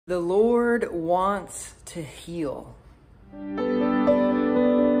The Lord wants to heal.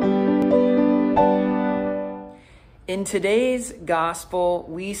 In today's gospel,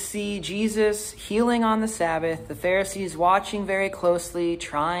 we see Jesus healing on the Sabbath, the Pharisees watching very closely,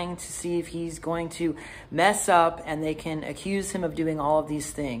 trying to see if he's going to mess up and they can accuse him of doing all of these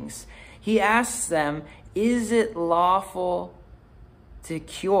things. He asks them, is it lawful to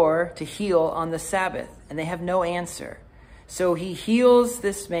heal on the Sabbath? And they have no answer. So he heals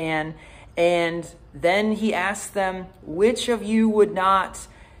this man, and then he asks them, which of you would not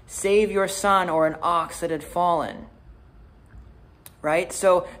save your son or an ox that had fallen? Right?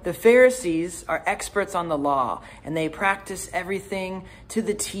 So the Pharisees are experts on the law, and they practice everything to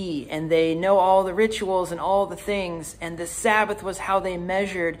the T, and they know all the rituals and all the things, and the Sabbath was how they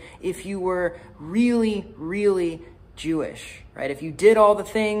measured if you were really, really Jewish, right? If you did all the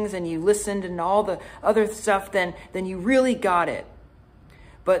things and you listened and all the other stuff, then you really got it.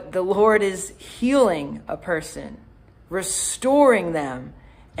 But the Lord is healing a person, restoring them,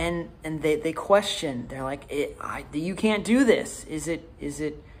 and they question. They're like, you can't do this. Is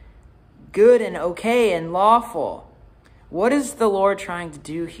it good and okay and lawful? What is the Lord trying to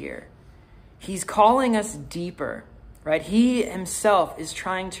do here? He's calling us deeper, right? He himself is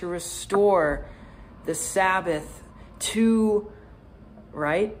trying to restore the Sabbath to,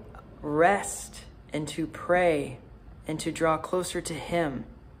 right, rest and to pray and to draw closer to him.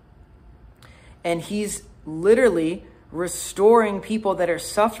 And he's literally restoring people that are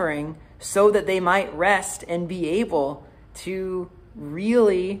suffering so that they might rest and be able to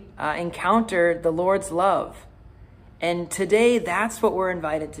really encounter the Lord's love. And today, that's what we're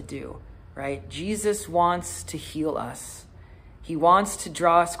invited to do, right? Jesus wants to heal us. He wants to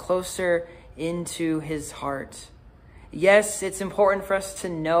draw us closer into his heart. Yes, it's important for us to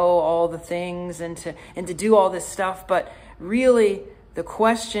know all the things and to do all this stuff, but really the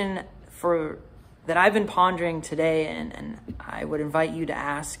question that I've been pondering today, and I would invite you to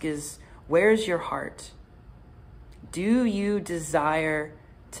ask, is where's your heart? Do you desire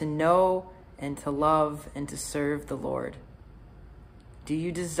to know and to love and to serve the Lord? Do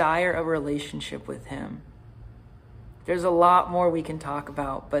you desire a relationship with him? There's a lot more we can talk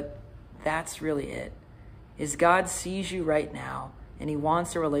about, but that's really it. Is God sees you right now, and he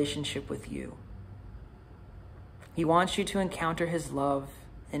wants a relationship with you. He wants you to encounter his love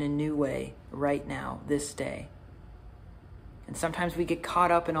in a new way right now, this day. And sometimes we get caught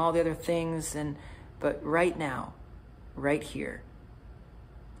up in all the other things, but right now, right here,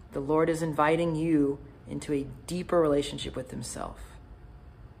 the Lord is inviting you into a deeper relationship with himself.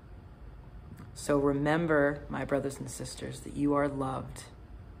 So remember, my brothers and sisters, that you are loved.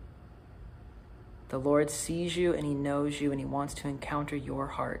 The Lord sees you and he knows you and he wants to encounter your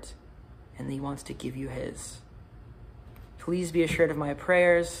heart and he wants to give you his. Please be assured of my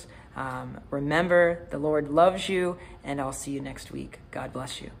prayers. Remember, the Lord loves you, and I'll see you next week. God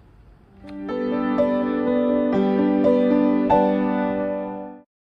bless you.